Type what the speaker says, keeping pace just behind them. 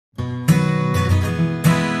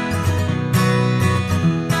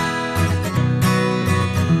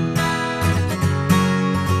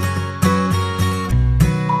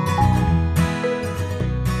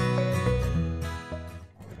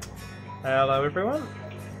Hello everyone.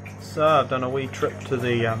 So I've done a wee trip to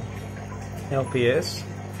the LPS.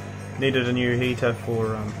 Needed a new heater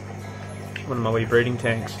for one of my wee breeding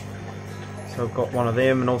tanks. So I've got one of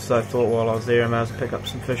them, and also thought while I was there I may as well pick up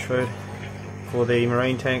some fish food for the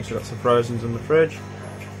marine tanks. I've got some frozens in the fridge,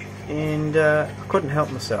 and I couldn't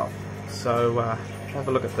help myself. So have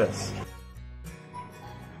a look at this.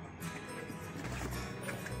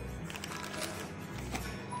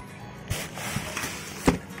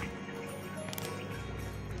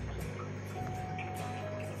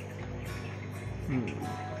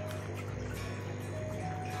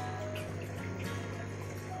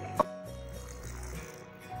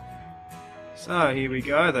 So here we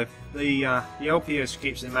go. The LPS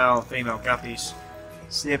keeps the male and female guppies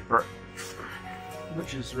separate,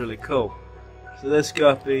 which is really cool. So this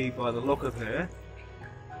guppy, by the look of her,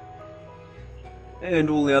 and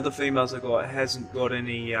all the other females I got, hasn't got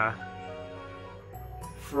any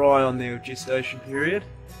fry on their gestation period.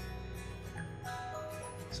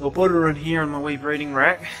 So I'll put her in here in my wee breeding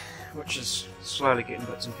rack, which is slowly getting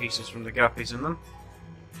bits and pieces from the guppies in them,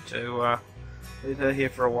 to leave her here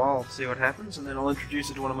for a while, see what happens, and then I'll introduce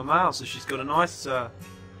her to one of my males. So she's got a nice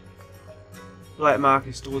black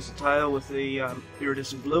markings towards the tail with the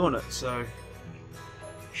iridescent blue in it, so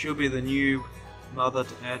she'll be the new mother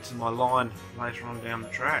to add to my line later on down the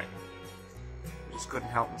track. I just couldn't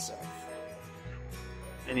help myself.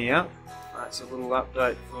 Anyhow, that's a little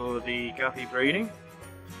update for the guppy breeding.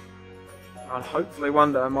 And hopefully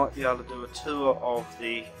one day I might be able to do a tour of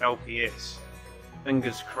the LPS.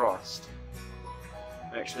 Fingers crossed.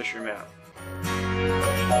 Max Fishroom out.